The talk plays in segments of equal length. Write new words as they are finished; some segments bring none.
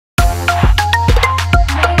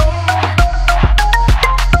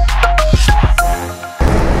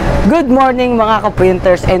Good morning mga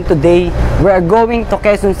ka-printers, and today we are going to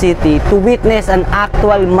Quezon City to witness an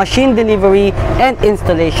actual machine delivery and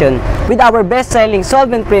installation with our best-selling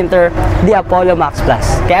solvent printer, the Apollomax Plus.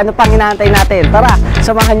 Kaya ano pang hinahantay natin? Tara,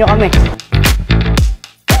 samahan nyo kami!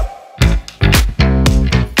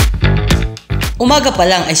 Umaga pa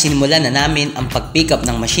lang ay sinimulan na namin ang pag-pick up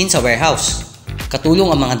ng machine sa warehouse. Katulong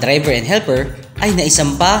ang mga driver and helper ay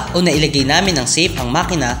naisampa o nailagay namin ng safe ang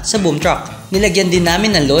makina sa boom truck. Nilagyan din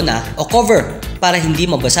namin ng lona o cover para hindi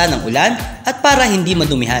mabasa ng ulan at para hindi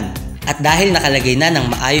madumihan. At dahil nakalagay na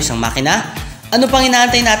ng maayos ang makina, ano pang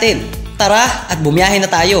inaantay natin? Tara at bumiyahe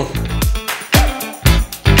na tayo!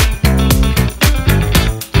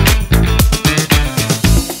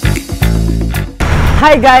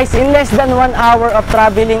 Hi guys! In less than 1 hour of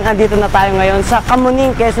traveling, andito na tayo ngayon sa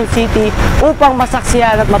Kamuning, Quezon City upang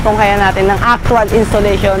masaksiyan at matunghayan natin ng actual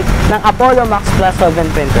installation ng Apollomax Plus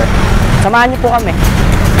solvent printer. Samahan niyo po kami!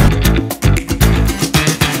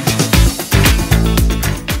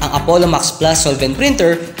 Ang Apollomax Plus solvent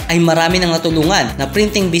printer ay marami nang natulungan na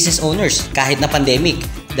printing business owners kahit na pandemic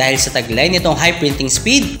dahil sa taglay nitong high printing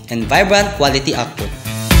speed and vibrant quality output.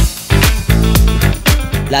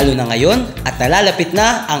 Lalo na ngayon at nalalapit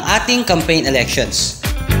na ang ating campaign elections.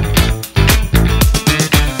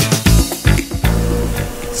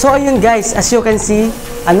 So ayun guys, as you can see,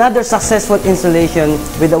 another successful installation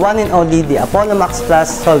with the one and only the Apollomax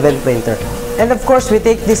Plus solvent printer. And of course, we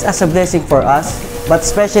take this as a blessing for us, but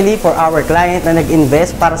especially for our client na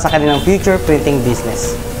nag-invest para sa kanilang future printing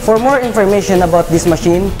business. For more information about this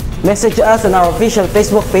machine, message us on our official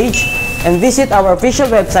Facebook page and visit our official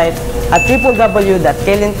website at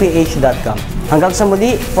www.kelinph.com. Hanggang sa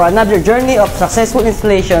muli for another journey of successful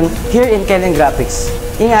installation here in Kelen Graphics.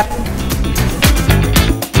 Ingat!